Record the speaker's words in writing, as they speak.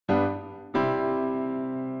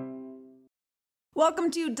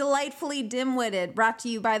Welcome to Delightfully Dim-Witted, brought to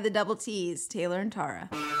you by the Double T's, Taylor and Tara.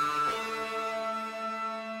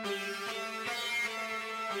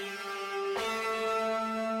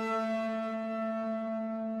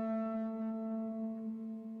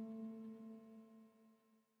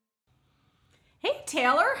 Hey,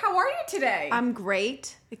 Taylor, how are you today? I'm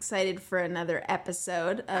great. Excited for another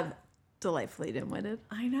episode of Delightfully Dim-Witted.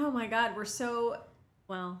 I know, my God, we're so,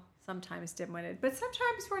 sometimes dim-witted, but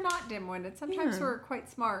sometimes we're not dim-witted. Sometimes we're quite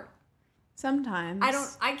smart. Sometimes.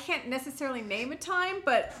 I can't necessarily name a time,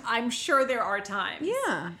 but I'm sure there are times.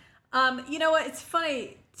 Yeah. You know what? It's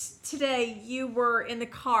funny. Today you were in the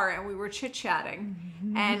car and we were chit-chatting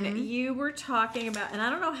and you were talking about, and I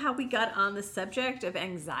don't know how we got on the subject of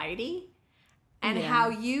anxiety and how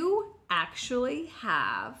you actually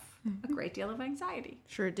have a great deal of anxiety.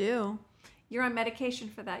 Sure do. You're on medication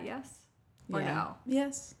for that, yes? Or no?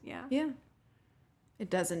 Yes. Yeah. Yeah. It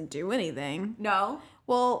doesn't do anything. No?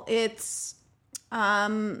 Well, it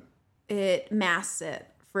masks it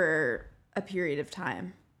for a period of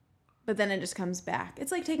time, but then it just comes back.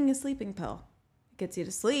 It's like taking a sleeping pill. It gets you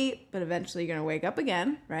to sleep, but eventually you're going to wake up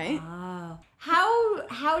again, right? Oh.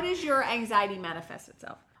 How does your anxiety manifest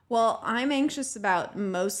itself? Well, I'm anxious about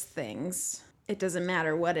most things. It doesn't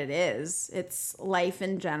matter what it is. It's life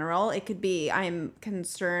in general. It could be I'm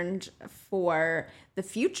concerned for the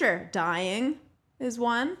future. Dying is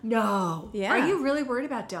one. No. Yeah. Are you really worried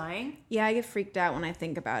about dying? Yeah, I get freaked out when I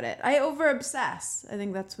think about it. I over-obsess. I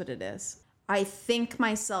think that's what it is. I think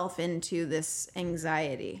myself into this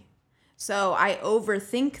anxiety. So I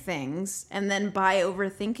overthink things, and then by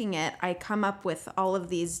overthinking it, I come up with all of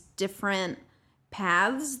these different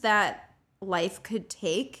paths that life could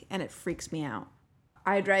take, and it freaks me out.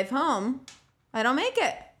 I drive home. I don't make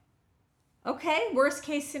it. Okay, worst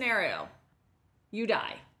case scenario. You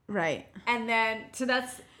die. Right. And then, so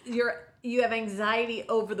that's you have anxiety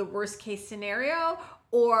over the worst case scenario,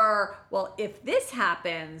 or, well, if this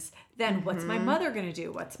happens, then what's my mother going to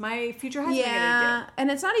do? What's my future husband going to do? And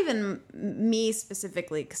it's not even me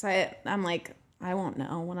specifically, because I'm like, I won't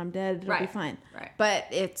know when I'm dead. It'll be fine. Right. But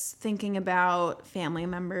it's thinking about family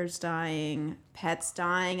members dying, pets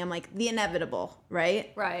dying. I'm like, the inevitable,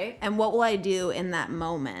 right? Right. And what will I do in that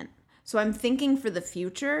moment? So I'm thinking for the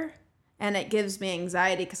future, and it gives me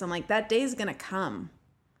anxiety because I'm like, that day's going to come.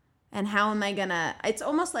 And how am I going to... It's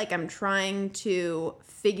almost like I'm trying to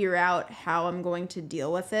figure out how I'm going to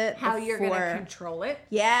deal with it. How you're going to control it.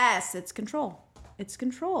 Yes, it's control. It's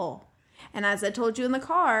control. And as I told you in the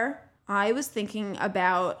car, I was thinking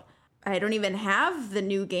about... I don't even have the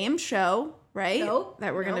new game show, right? Nope.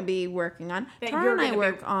 That we're going to be working on. Tara and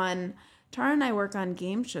I work on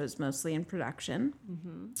game shows mostly in production.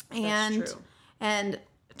 Mm-hmm. That's true. And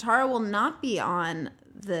Tara will not be on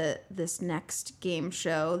this next game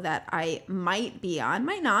show that I might be on.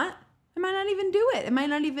 Might not. I might not even do it. It might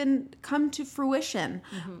not even come to fruition.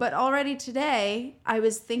 Mm-hmm. But already today, I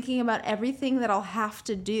was thinking about everything that I'll have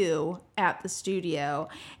to do at the studio,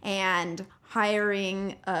 and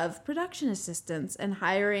hiring of production assistants and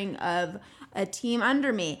hiring of a team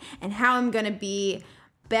under me, and how I'm going to be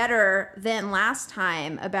better than last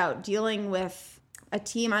time about dealing with a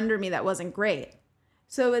team under me that wasn't great.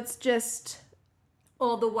 So it's just...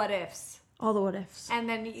 All the what ifs. All the what ifs. And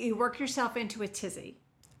then you work yourself into a tizzy.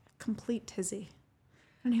 Complete tizzy.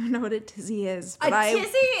 I don't even know what a tizzy is. But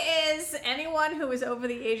tizzy is, anyone who is over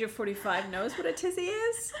the age of 45 knows what a tizzy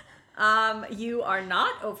is. You are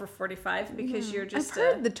not over 45 because you're just... I've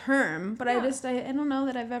heard the term, but I don't know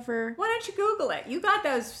that I've ever... Why don't you Google it? You got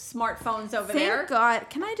those smartphones over there. Thank God.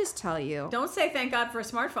 Can I just tell you? Don't say thank God for a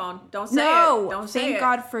smartphone. Don't say it. No. Don't say it. Thank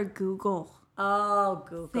God for Google. Oh,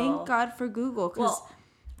 Google. Thank God for Google. Because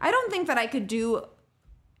I don't think that I could do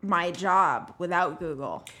my job without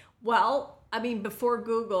Google. Well, I mean, before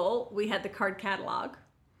Google, we had the card catalog.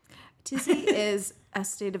 Tizzy is a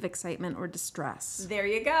state of excitement or distress. There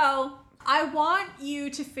you go. I want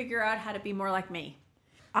you to figure out how to be more like me.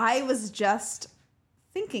 I was just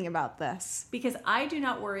thinking about this. Because I do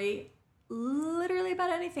not worry literally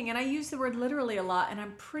about anything. And I use the word literally a lot, and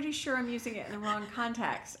I'm pretty sure I'm using it in the wrong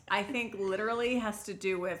context. I think literally has to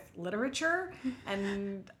do with literature,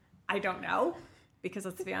 and I don't know. Because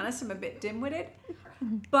let's be honest, I'm a bit dim-witted.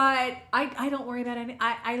 But I don't worry about any...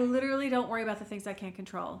 I literally don't worry about the things I can't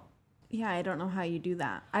control. Yeah, I don't know how you do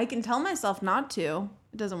that. I can tell myself not to.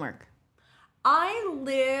 It doesn't work. I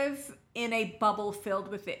live in a bubble filled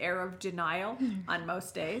with the air of denial on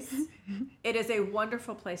most days. It is a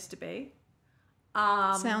wonderful place to be.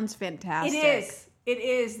 Sounds fantastic. It is. It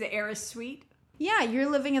is. The air is sweet. Yeah, you're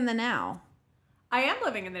living in the now. I am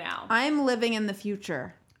living in the now. I'm living in the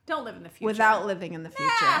future. Don't live in the future. Without living in the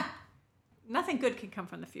future. Nothing good can come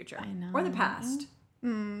from the future. I know. Or the past. I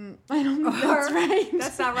don't think that's right.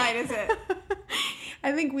 That's not right, is it?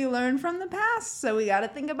 I think we learn from the past, so we got to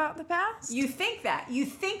think about the past. You think that. You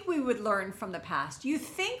think we would learn from the past. You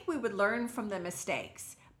think we would learn from the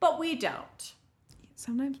mistakes, but we don't.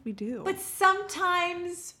 Sometimes we do. But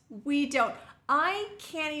sometimes we don't. I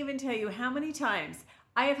can't even tell you how many times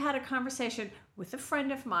I have had a conversation with a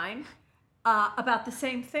friend of mine about the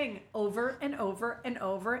same thing over and over and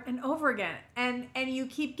over and over again. And you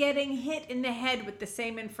keep getting hit in the head with the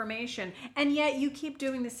same information, and yet you keep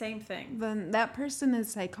doing the same thing. Then that person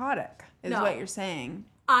is psychotic, is what you're saying.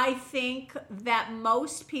 I think that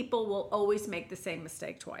most people will always make the same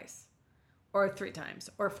mistake twice or 3 times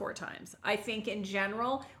or 4 times. I think in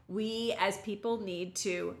general, we as people need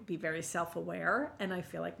to be very self-aware, and I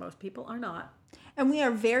feel like most people are not. And we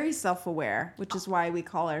are very self-aware, which is why we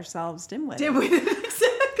call ourselves dim-witted. Dim-witted,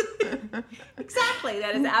 exactly. Exactly,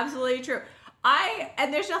 that is absolutely true.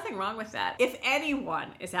 And there's nothing wrong with that. If anyone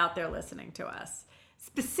is out there listening to us,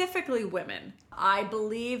 specifically women, I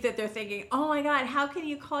believe that they're thinking, oh my God, how can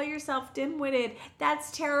you call yourself dim-witted?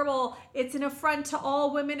 That's terrible. It's an affront to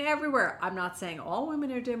all women everywhere. I'm not saying all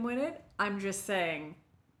women are dim-witted. I'm just saying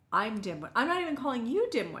I'm dim-witted. I'm not even calling you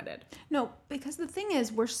dim-witted. No, because the thing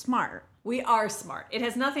is, we're smart. We are smart. It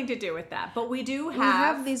has nothing to do with that. But we do have... We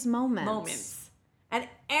have these moments. And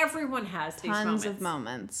everyone has these Tons of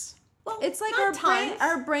moments. Well, it's like not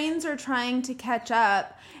our brains are trying to catch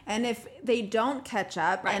up, and if they don't catch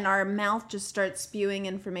up, and our mouth just starts spewing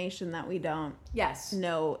information that we don't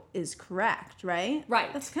know is correct, right?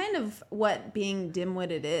 Right. That's kind of what being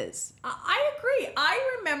dim-witted is. I agree.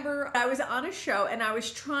 I remember I was on a show, and I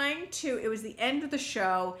was it was the end of the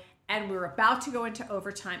show, and we were about to go into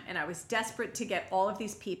overtime, and I was desperate to get all of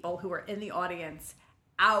these people who were in the audience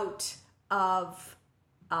out of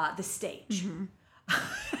the stage. Mm-hmm.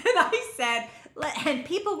 And I said, and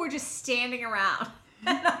people were just standing around.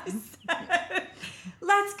 And I said,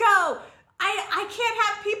 let's go. I can't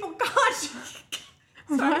have people conjugate.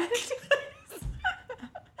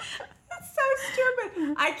 That's so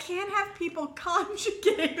stupid. I can't have people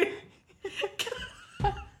conjugating.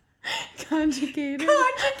 Conjugated.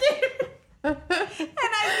 And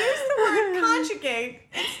I used the word conjugate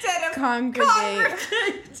instead of congregate.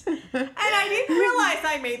 And I didn't realize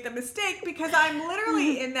I made the mistake because I'm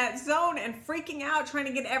literally in that zone and freaking out trying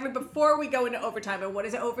to get before we go into overtime. And what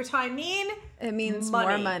does overtime mean? It means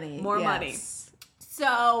more money. More money.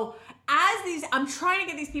 So I'm trying to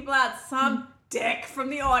get these people out, some dick from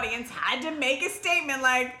the audience had to make a statement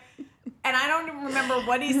like, and I don't even remember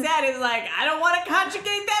what he said. It's like, I don't want to conjugate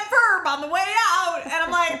that verb on the way out. And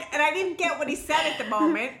I'm like, and I didn't get what he said at the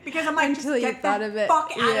moment because I'm like, until just you get thought the of it.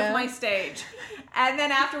 fuck out of my stage. And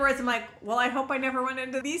then afterwards, I'm like, well, I hope I never run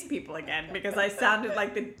into these people again because I sounded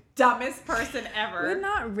like the dumbest person ever. Well,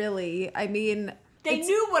 not really. I mean, they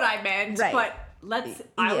knew what I meant, right. But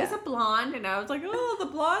I was a blonde, and I was like, oh, the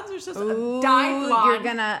blondes are just dyed blonde. You're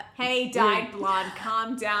gonna... Hey, dyed blonde,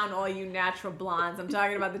 calm down, all you natural blondes. I'm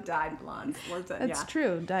talking about the dyed blondes. That's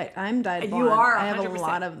true. I'm dyed blonde. You are 100%. I have a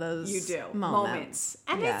lot of those moments.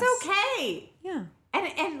 And it's okay. Yeah.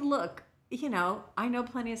 And look, I know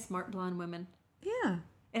plenty of smart blonde women. Yeah.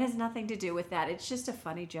 It has nothing to do with that. It's just a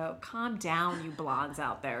funny joke. Calm down, you blondes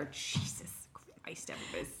out there. Jesus Christ,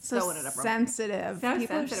 everybody's throwing it up. Sensitive. So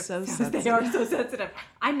People sensitive. are so sensitive. They are so sensitive.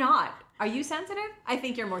 I'm not. Are you sensitive? I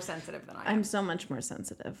think you're more sensitive than I am. I'm so much more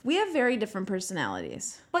sensitive. We have very different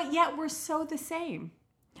personalities. But yet we're so the same.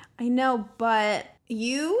 I know, but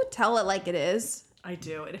you tell it like it is. I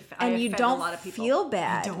do. And you don't feel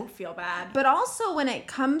bad. I don't feel bad. But also when it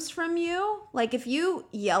comes from you, like if you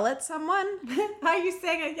yell at someone. Are you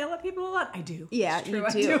saying I yell at people a lot? I do. Yeah, you do.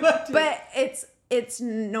 I do. But it's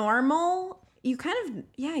normal. You kind of,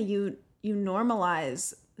 you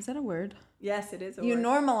normalize. Is that a word? Yes, it is a word. You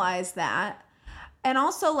normalize that. And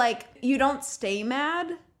also, like, you don't stay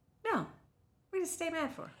mad. No. What do you stay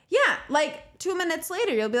mad for? Yeah. Like, 2 minutes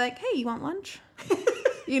later, you'll be like, hey, you want lunch?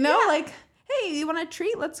 Like, hey, you want a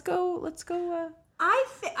treat? Let's go.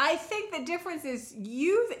 I think the difference is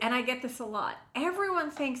and I get this a lot.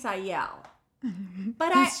 Everyone thinks I yell.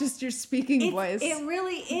 But it's just your speaking voice. It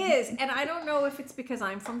really is. And I don't know if it's because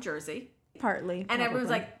I'm from Jersey. Partly. And everyone's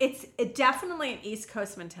like, it's definitely an East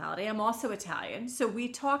Coast mentality. I'm also Italian. So we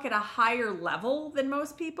talk at a higher level than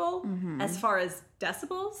most people as far as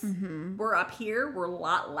decibels. Mm-hmm. We're up here. We're a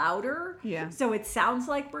lot louder. Yeah. So it sounds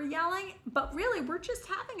like we're yelling. But really, we're just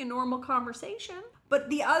having a normal conversation. But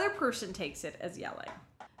the other person takes it as yelling.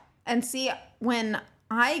 And see, when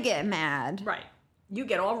I get mad. Right. You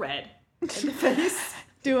get all red in the face.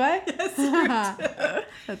 Do I? Yes, you do.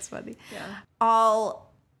 That's funny. Yeah. I'll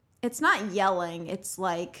it's not yelling. It's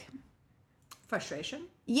like... Frustration?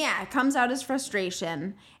 Yeah, it comes out as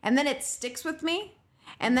frustration. And then it sticks with me.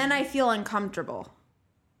 And then I feel uncomfortable.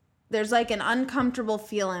 There's like an uncomfortable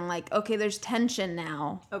feeling like, okay, there's tension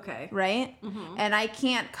now. Okay. Right? Mm-hmm. And I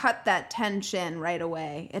can't cut that tension right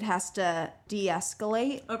away. It has to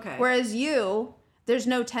de-escalate. Okay. Whereas there's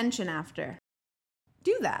no tension after.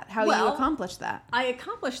 Do that. How you accomplish that? I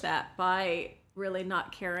accomplish that by really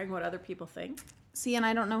not caring what other people think. See, and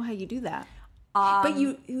I don't know how you do that. But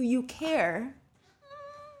you care.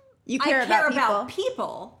 You care about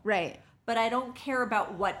people. Right. But I don't care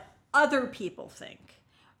about what other people think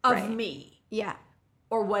of me. Yeah.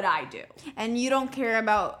 Or what I do. And you don't care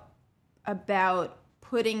about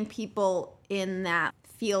putting people in that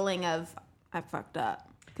feeling of, I fucked up.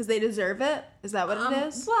 Because they deserve it? Is that what it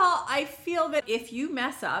is? Well, I feel that if you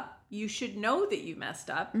mess up, you should know that you messed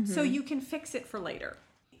up so you can fix it for later.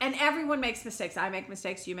 And everyone makes mistakes. I make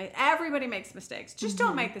mistakes. Everybody makes mistakes. Just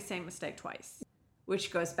don't make the same mistake twice.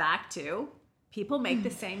 Which goes back to people make the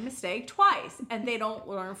same mistake twice and they don't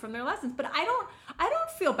learn from their lessons. But I don't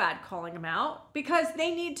feel bad calling them out because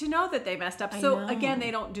they need to know that they messed up. So again,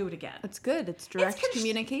 they don't do it again. It's good. It's direct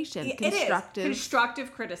communication. It is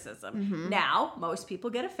constructive criticism. Mm-hmm. Now, most people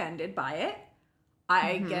get offended by it.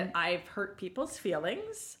 I've hurt people's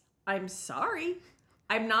feelings. I'm sorry.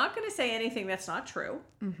 I'm not going to say anything that's not true.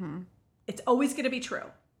 Mm-hmm. It's always going to be true.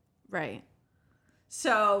 Right.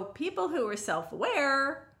 So people who are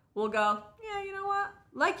self-aware will go, yeah, you know what?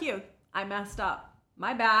 Like you, I messed up.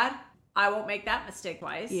 My bad. I won't make that mistake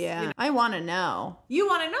twice. Yeah. You know? I want to know. You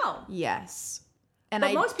want to know. Yes.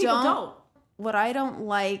 But most people don't. What I don't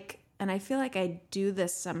like, and I feel like I do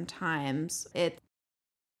this sometimes,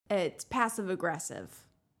 it's passive aggressive,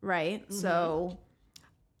 right? Mm-hmm. So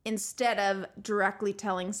instead of directly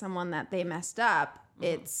telling someone that they messed up,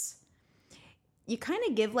 it's you kind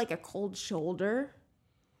of give like a cold shoulder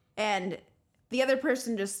and the other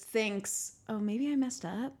person just thinks, oh, maybe I messed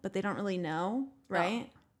up, but they don't really know, right?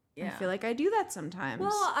 Oh, yeah. I feel like I do that sometimes.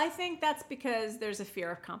 Well, I think that's because there's a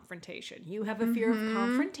fear of confrontation. You have a fear of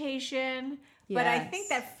confrontation, but I think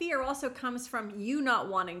that fear also comes from you not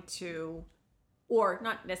wanting to, or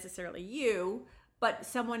not necessarily you, but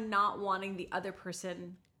someone not wanting the other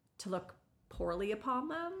person to look poorly upon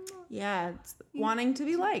them. Yeah, it's wanting to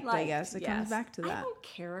be liked, I guess. It comes back to that. I don't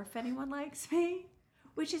care if anyone likes me,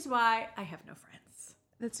 which is why I have no friends.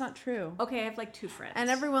 That's not true. Okay, I have like 2 friends. And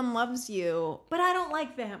everyone loves you. But I don't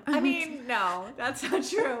like them. I mean, no, that's not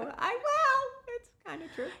true. It's kind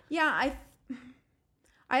of true. Yeah,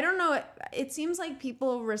 I don't know. It seems like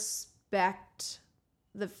people respect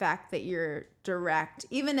the fact that you're direct,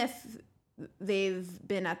 even if they've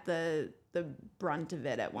been at the brunt of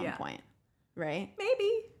it at one point, right?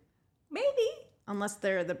 Maybe. Unless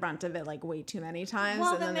they're the brunt of it like way too many times.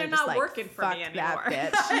 Well, and then they're just not like, working for me anymore.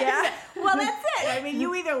 That bitch. Yeah. Well, that's it. I mean,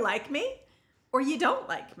 you either like me or you don't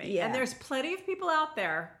like me. Yeah. And there's plenty of people out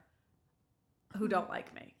there who don't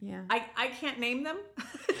like me. Yeah. I can't name them.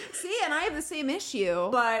 See, and I have the same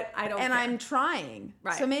issue. But I don't And care. I'm trying.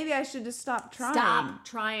 Right. So maybe I should just stop trying. Stop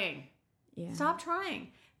trying. Yeah. Stop trying.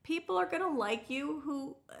 People are going to like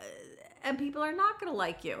you and people are not going to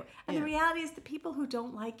like you. And the reality is the people who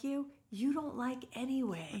don't like you, you don't like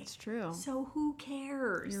anyway. That's true. So who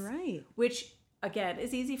cares? You're right. Which, again,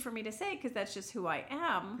 is easy for me to say because that's just who I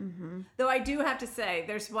am. Mm-hmm. Though I do have to say,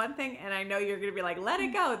 there's one thing, and I know you're going to be like, let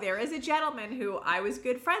it go. There is a gentleman who I was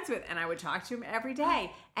good friends with, and I would talk to him every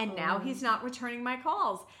day. And now he's not returning my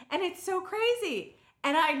calls. And it's so crazy.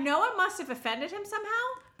 And I know it must have offended him somehow.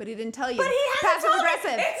 But he didn't tell you. But he hasn't told me.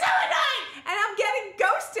 Aggressive. It's so annoying. And I'm getting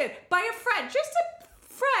ghosted by a friend. Just a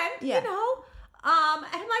friend, you know. And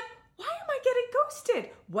I'm like, why am I getting ghosted?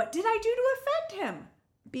 What did I do to offend him?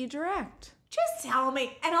 Be direct. Just tell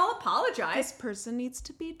me. And I'll apologize. This person needs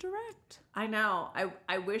to be direct. I know.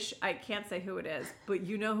 I wish I can't say who it is. But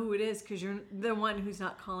you know who it is because you're the one who's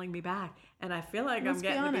not calling me back. And I feel like I'm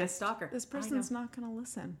getting to be a stalker. This person's not going to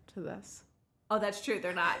listen to this. Oh, that's true.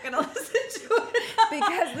 They're not going to listen to it.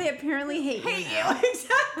 Because they apparently hate you.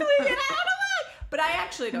 Exactly. And I don't know why. But I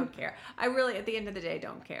actually don't care. I really, at the end of the day,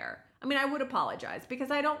 don't care. I mean, I would apologize because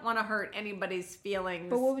I don't want to hurt anybody's feelings.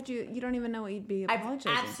 But what would you don't even know what you'd be apologizing for.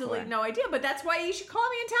 I've absolutely no idea. But that's why you should call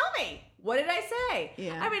me and tell me. What did I say?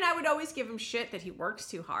 Yeah. I mean, I would always give him shit that he works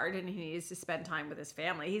too hard and he needs to spend time with his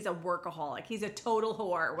family. He's a workaholic. He's a total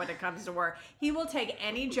whore when it comes to work. He will take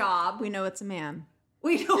any job. We know it's a man.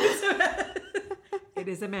 We know it's a man. It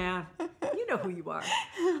is a man. You know who you are.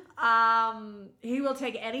 He will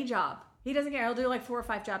take any job. He doesn't care. He'll do like 4 or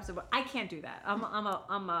 5 jobs. I can't do that. I'm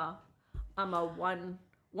a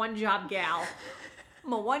one job gal.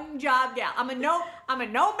 I'm a one job gal. I'm a no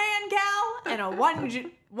man gal and a one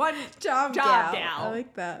job gal. I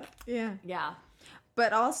like that. Yeah. Yeah.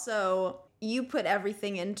 But also, you put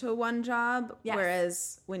everything into one job, Yes.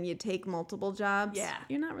 Whereas when you take multiple jobs, Yeah.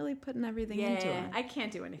 you're not really putting everything into it. I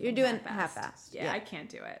can't do anything. You're doing half-assed. half-assed. Yeah, I can't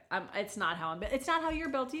do it. It's not how I'm built. It's not how you're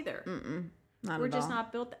built either. Not We're at just all.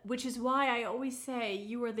 not built. Which is why I always say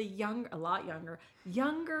you are the a lot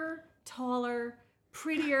younger, taller,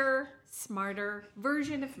 prettier, smarter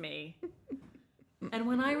version of me. And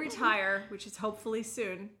when I retire, which is hopefully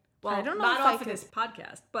soon, well, I don't know not if I off of could- this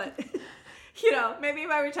podcast, but maybe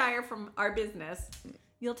if I retire from our business,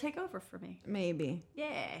 you'll take over for me. Maybe.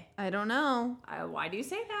 Yeah. I don't know. Why do you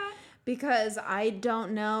say that? Because I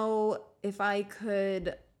don't know if I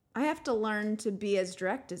could. I have to learn to be as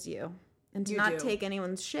direct as you and to You not do. take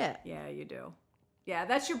anyone's shit. Yeah, you do. Yeah,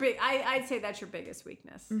 that's your big. I'd say that's your biggest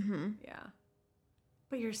weakness. Mm-hmm. Yeah,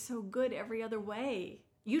 but you're so good every other way.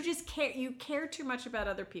 You just care. You care too much about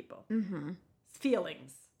other people. Mm-hmm.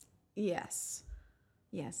 Feelings. Yes.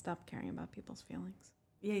 Yeah, stop caring about people's feelings.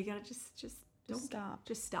 Yeah, you gotta just don't stop.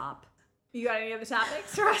 Just stop. You got any other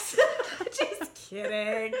topics for us? Just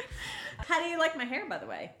kidding. How do you like my hair, by the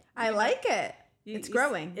way? I like it. It's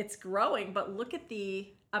growing. It's growing, but look at the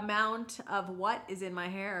amount of what is in my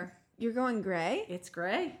hair. You're going gray, It's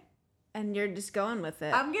gray. and you're just going with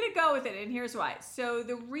it. I'm going to go with it, and here's why. So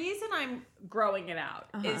the reason I'm growing it out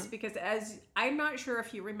is because, as I'm not sure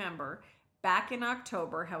if you remember, back in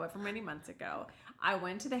October, however many months ago, I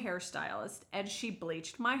went to the hairstylist, and she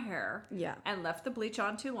bleached my hair Yeah. and left the bleach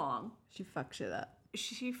on too long. She fucked shit up.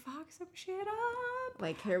 She fucked some shit up.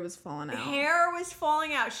 Like hair was falling out. Hair was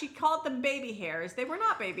falling out. She called them baby hairs. They were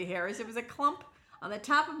not baby hairs. It was a clump on the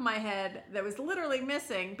top of my head that was literally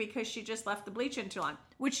missing because she just left the bleach in too long.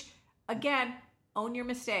 Which, again, own your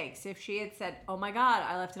mistakes. If she had said, oh my God,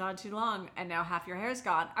 I left it on too long and now half your hair's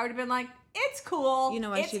gone, I would have been like, it's cool. You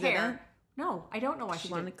know why it's she hair. didn't? No, I don't know why She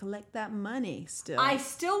she wanted didn't. to collect that money still. I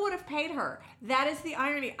still would have paid her. That is the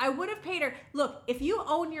irony. I would have paid her. Look, if you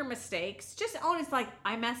own your mistakes, just own it's like,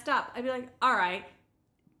 I messed up. I'd be like, all right,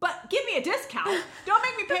 but give me a discount. Don't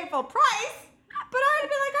make me pay full price. But I'd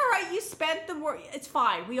be like, all right, you spent the work. It's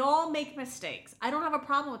fine. We all make mistakes. I don't have a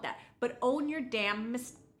problem with that. But own your damn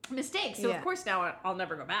mistakes. So, Yeah. of course, now I'll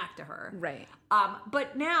never go back to her. Right.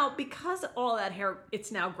 But now, because all that hair,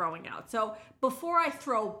 it's now growing out. So before I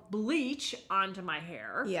throw bleach onto my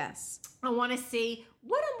hair, Yes. I want to see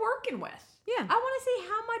what I'm working with. Yeah. I want to see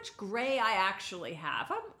how much gray I actually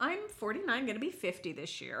have. I'm 49, going to be 50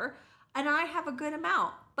 this year, and I have a good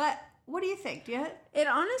amount. But what do you think? Do you It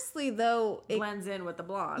honestly, though, it, blends in with the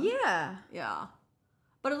blonde? yeah. Yeah.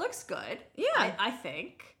 But it looks good. Yeah. I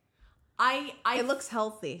think. It looks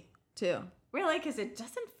healthy, too. Really, because it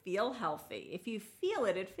doesn't feel healthy. If you feel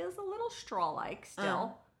it, it feels a little straw-like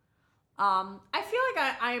still. I feel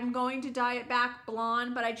like I'm going to dye it back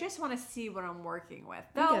blonde, but I just want to see what I'm working with.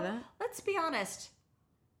 I Though, get it. let's be honest,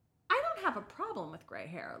 I don't have a problem with gray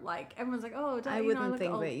hair. Like, everyone's like, oh, I wouldn't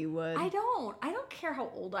think that you would. I don't care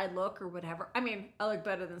how old I look or whatever. I mean, I look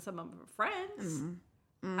better than some of my friends.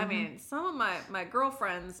 Mm-hmm. I mean, some of my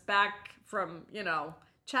girlfriends back from,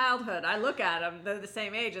 childhood, I look at them, they're the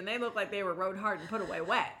same age, and they look like they were rode hard and put away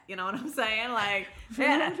wet. You know what I'm saying? Like, rode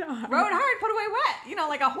hard, put away wet.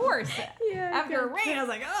 Like a horse. Yeah, After a okay. rain, I was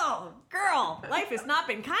like, oh, girl, life has not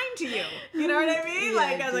been kind to you. You know what I mean? Yeah,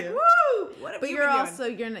 like, I was I like, do. woo! What have But you you're been doing? also,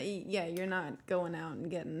 you're not going out and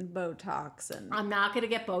getting Botox and... I'm not going to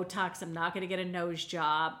get Botox. I'm not going to get a nose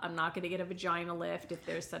job. I'm not going to get a vagina lift if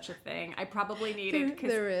there's such a thing. I probably need it. 'Cause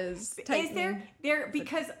there is tightening. There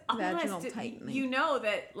because I'll be vaginal honest, tightening. you know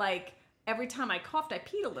that like every time I coughed, I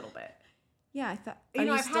peed a little bit. Yeah, I thought... You Are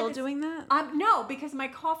know, you I've had still this- doing that? No, because my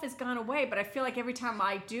cough has gone away, but I feel like every time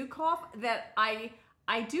I do cough that I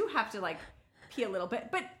do have to like pee a little bit.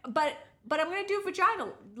 But I'm gonna do vagina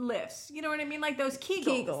lifts. You know what I mean? Like those Kegels.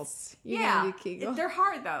 Kegels. You're Yeah, gonna do Kegels. they're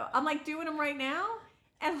hard though. I'm like doing them right now,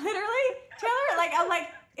 and literally, Taylor, like I'm like.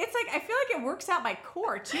 It's like, I feel like it works out my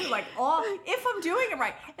core too. Like if I'm doing it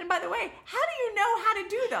right. And by the way, how do you know how to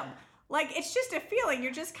do them? Like, it's just a feeling.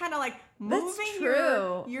 You're just kind of like moving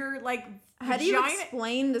your like How do you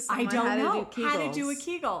explain to someone I don't how know to do Kegels? how to do a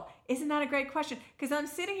Kegel. Isn't that a great question? Because I'm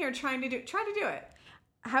sitting here trying to do it.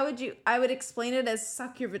 How would you... I would explain it as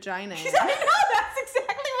suck your vagina in. I know, that's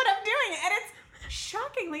exactly what I'm doing. And it's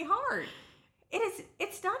shockingly hard.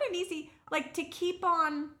 It's not an easy, like, to keep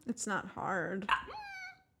on. It's not hard.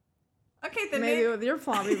 Okay, then Maybe with your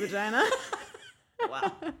floppy vagina.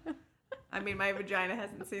 Well, I mean, my vagina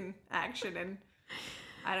hasn't seen action in,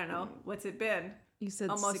 I don't know, what's it been? You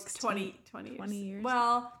said Almost 16, 20 years. 20 years.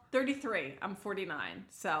 Well, 33. I'm 49.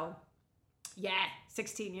 So Yeah,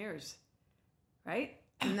 16 years. Right?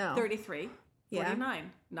 No. 33. Yeah.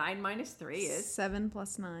 49. 9 minus 3 is... 7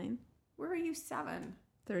 plus 9. Where are you 7?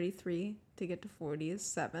 33 to get to 40 is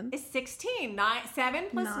 7. Is 16. 7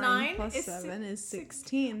 plus 9 9 plus 7 is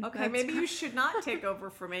 16. Okay, maybe you should not take over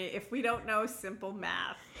for me if we don't know simple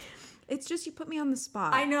math. It's just you put me on the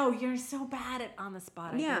spot. I know, you're so bad at on the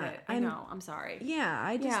spot. I get it. I know, I'm sorry. Yeah,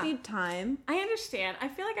 I just need time. I understand. I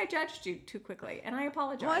feel like I judged you too quickly, and I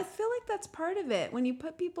apologize. Well, I feel like that's part of it. When you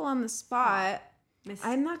put people on the spot,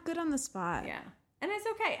 I'm not good on the spot. Yeah, and it's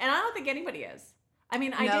okay. And I don't think anybody is. I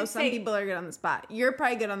mean, I know did some say... people are good on the spot. You're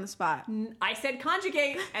probably good on the spot. I said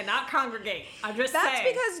conjugate and not congregate. I'm just saying. That's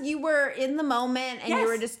because you were in the moment and you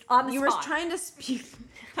were just... on the you spot. were trying to spew...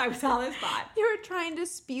 I was on the spot. You were trying to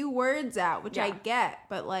spew words out, which I get,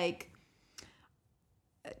 but like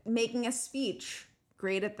making a speech,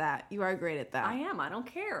 great at that. You are great at that. I am. I don't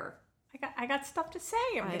care. I got stuff to say.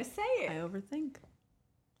 I'm going to say it. I overthink.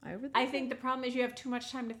 I think the problem is you have too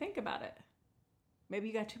much time to think about it. Maybe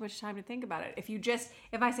you got too much time to think about it.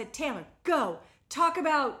 If I said, Taylor, go talk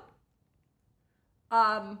about,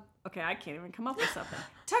 okay, I can't even come up with something.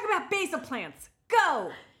 Talk about basil plants.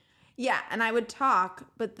 Go. Yeah, and I would talk,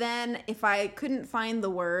 but then if I couldn't find the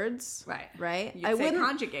words, right, You'd say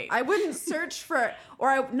conjugate. I wouldn't search for,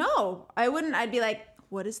 I wouldn't. I'd be like,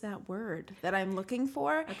 what is that word that I'm looking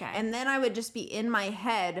for? Okay. And then I would just be in my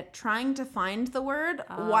head trying to find the word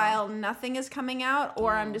while nothing is coming out,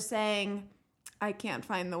 or I'm just saying, I can't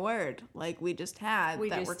find the word like we just had we're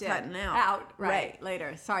cutting out. Right.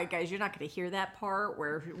 Later. Sorry, guys, you're not going to hear that part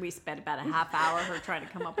where we spent about a half hour her trying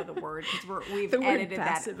to come up with a word because we've edited that.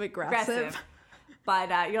 Passive-aggressive.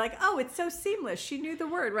 But you're like, oh, it's so seamless. She knew the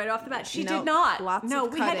word right off the bat. She Nope. did not. Lots no,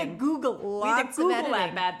 of we had to cutting. Google. Lots of editing.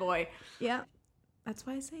 that bad boy. Yeah. That's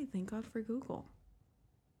why I say thank God for Google.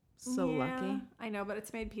 So lucky. I know, but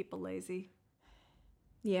it's made people lazy.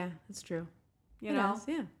 Yeah, that's true. You know? Is,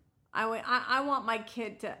 yeah. I want my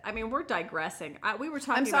kid to... I mean, we're digressing. We were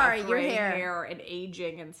talking about gray hair and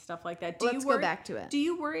aging and stuff like that. Let's go back to it. Do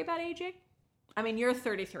you worry about aging? I mean, you're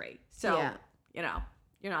 33, so, you know,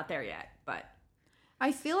 you're not there yet, but...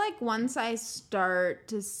 I feel like once I start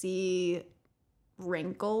to see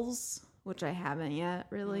wrinkles, which I haven't yet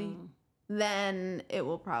really, then it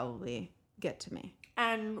will probably get to me.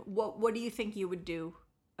 And what do you think you would do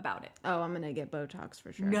about it? Oh, I'm going to get Botox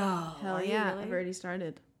for sure. No. Hell yeah. Really? I've already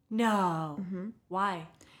started. No. Why?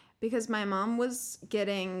 Because my mom was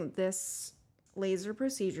getting this laser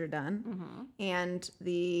procedure done, and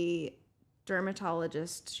the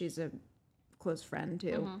dermatologist, she's a close friend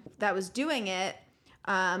too, that was doing it,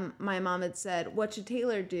 my mom had said, what should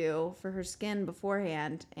Taylor do for her skin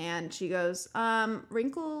beforehand? And she goes,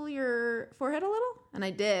 wrinkle your forehead a little? And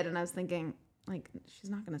I did, and I was thinking, like, she's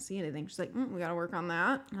not going to see anything. She's like, we got to work on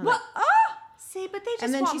that. What? Like, See, but they just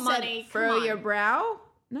and then want she money. said, furrow your brow?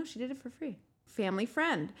 No, she did it for free. Family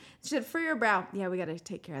friend. She said, furrow your brow. Yeah, we got to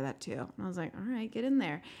take care of that too. And I was like, all right, get in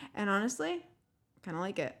there. And honestly, kind of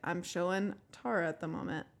like it. I'm showing Tara at the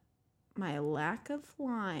moment my lack of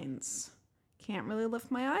lines. Can't really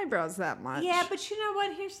lift my eyebrows that much. Yeah, but you know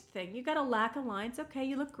what? Here's the thing. You got a lack of lines. Okay,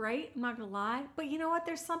 you look great. I'm not going to lie. But you know what?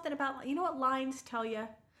 There's something about, you know what lines tell you?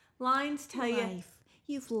 Lines tell you.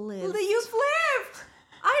 You've lived. You've lived.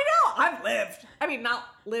 I know. I've lived. I mean, not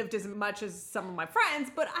lived as much as some of my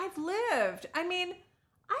friends, but I've lived. I mean,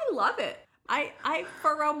 I love it. I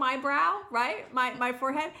furrow my brow, right? My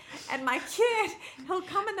forehead. And my kid, he'll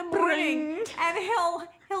come in the morning and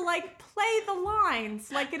he'll like play the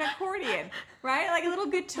lines like an accordion, right? Like a little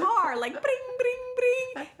guitar, like bring, bring,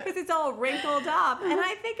 bring, because it's all wrinkled up. And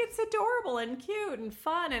I think it's adorable and cute and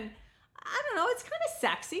fun. And I don't know, it's kind of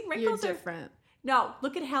sexy. Wrinkles You're different. No,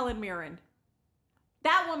 look at Helen Mirren.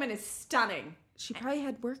 That woman is stunning. She probably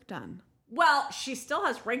had work done. Well, she still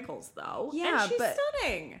has wrinkles, though. Yeah, and she's but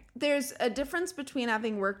stunning. There's a difference between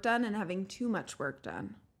having work done and having too much work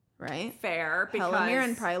done, right? Fair, because Helen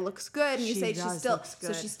Mirren probably looks good, and you say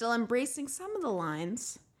she's still embracing some of the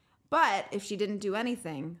lines. But if she didn't do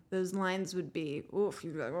anything, those lines would be, oof,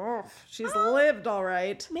 you'd be like, oh, she's lived all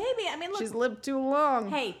right. Maybe. I mean, look. She's lived too long.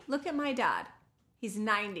 Hey, look at my dad. He's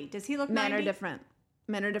 90. Does he look 90? Men are different.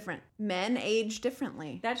 Men are different. Men age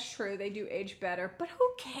differently. That's true. They do age better. But who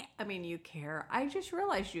cares? I mean, you care. I just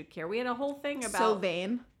realized you care. We had a whole thing about... So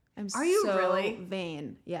vain. Are you so really?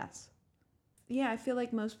 Vain. Yes. Yeah, I feel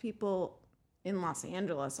like most people in Los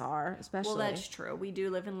Angeles are, especially. Well, that's true. We do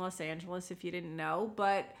live in Los Angeles, if you didn't know.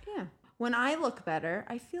 But... Yeah. When I look better,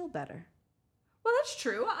 I feel better. Well, that's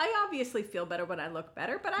true. I obviously feel better when I look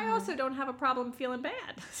better, but I also don't have a problem feeling bad.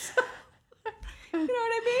 You know what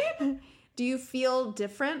I mean? Do you feel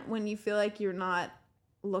different when you feel like you're not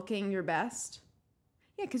looking your best?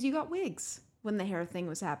 Yeah, because you got wigs when the hair thing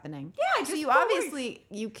was happening. Yeah, I so just you put obviously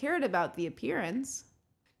you cared about the appearance.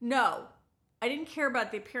 No, I didn't care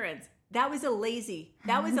about the appearance. That was a lazy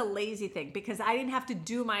thing because I didn't have to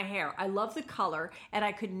do my hair. I love the color and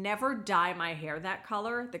I could never dye my hair that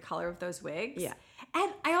color, the color of those wigs. Yeah.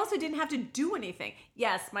 And I also didn't have to do anything.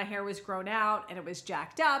 Yes, my hair was grown out and it was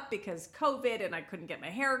jacked up because COVID and I couldn't get my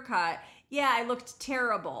hair cut. Yeah, I looked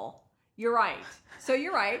terrible. You're right. So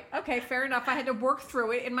you're right. Okay, fair enough. I had to work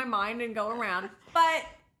through it in my mind and go around. But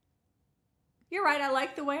you're right. I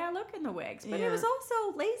like the way I look in the wigs. But it was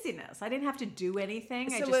also laziness. I didn't have to do anything.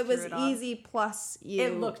 So it was easy plus you.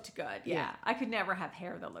 It looked good. Yeah. I could never have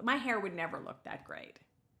hair that looked. My hair would never look that great.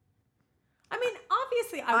 I mean,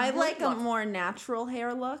 obviously, I like a more natural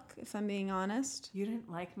hair look, if I'm being honest. You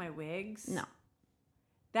didn't like my wigs? No.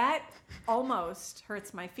 That almost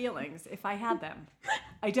hurts my feelings if I had them.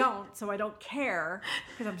 I don't, so I don't care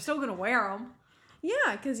because I'm still going to wear them.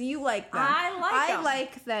 Yeah, because you like them. I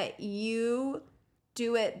like that you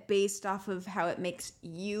do it based off of how it makes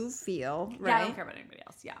you feel, right? Yeah, I don't care about anybody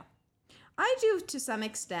else, yeah. I do to some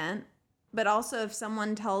extent, but also if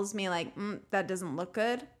someone tells me like, that doesn't look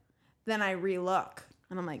good, then I re-look.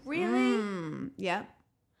 And I'm like, really? Yep.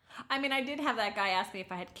 I mean, I did have that guy ask me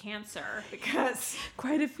if I had cancer because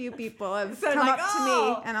quite a few people have come up to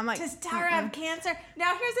me and I'm like, does Tara have cancer?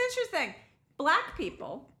 Now, here's the interesting. Black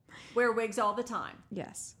people wear wigs all the time.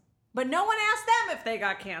 Yes. But no one asked them if they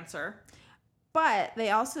got cancer. But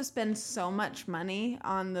they also spend so much money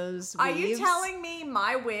on those weaves. Are you telling me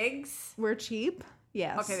my wigs were cheap?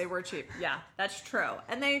 Yes. Okay, they were cheap. Yeah, that's true.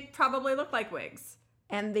 And they probably look like wigs.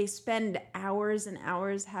 And they spend hours and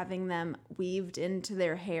hours having them weaved into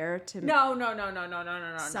their hair to... No.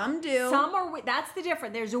 Some do. Some are... That's the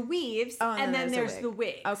difference. There's a weaves, and then there's the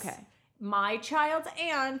wigs. Okay. My child's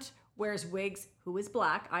aunt wears wigs, who is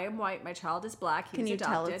black. I am white. My child is black. He's Can you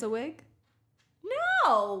adopted. tell it's a wig?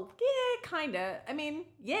 No. Yeah, kind of. I mean,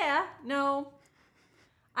 yeah, no.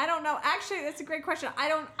 I don't know. Actually, that's a great question. I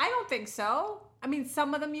don't think so. I mean,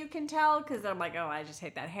 some of them you can tell because I'm like, oh, I just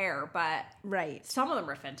hate that hair. But right, some of them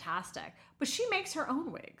are fantastic. But she makes her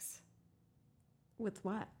own wigs. With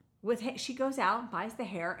what? She goes out and buys the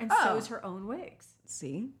hair and sews her own wigs.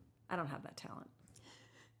 See, I don't have that talent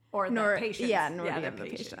or the patience. Yeah, nor do you have the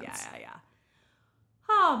patience. Yeah.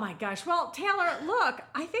 Oh my gosh. Well, Taylor, look,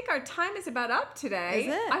 I think our time is about up today.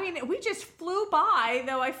 Is it? I mean, we just flew by,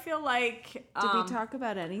 though I feel like... Did we talk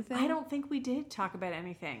about anything? I don't think we did talk about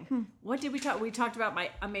anything. What did we talk? We talked about my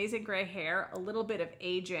amazing gray hair, a little bit of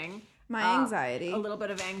aging. My anxiety. A little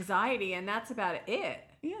bit of anxiety, and that's about it.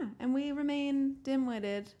 Yeah, and we remain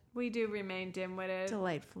dim-witted. We do remain dim-witted.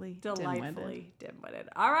 Delightfully dim-witted.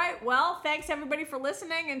 All right. Well, thanks everybody for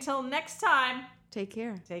listening. Until next time. Take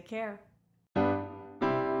care. Take care.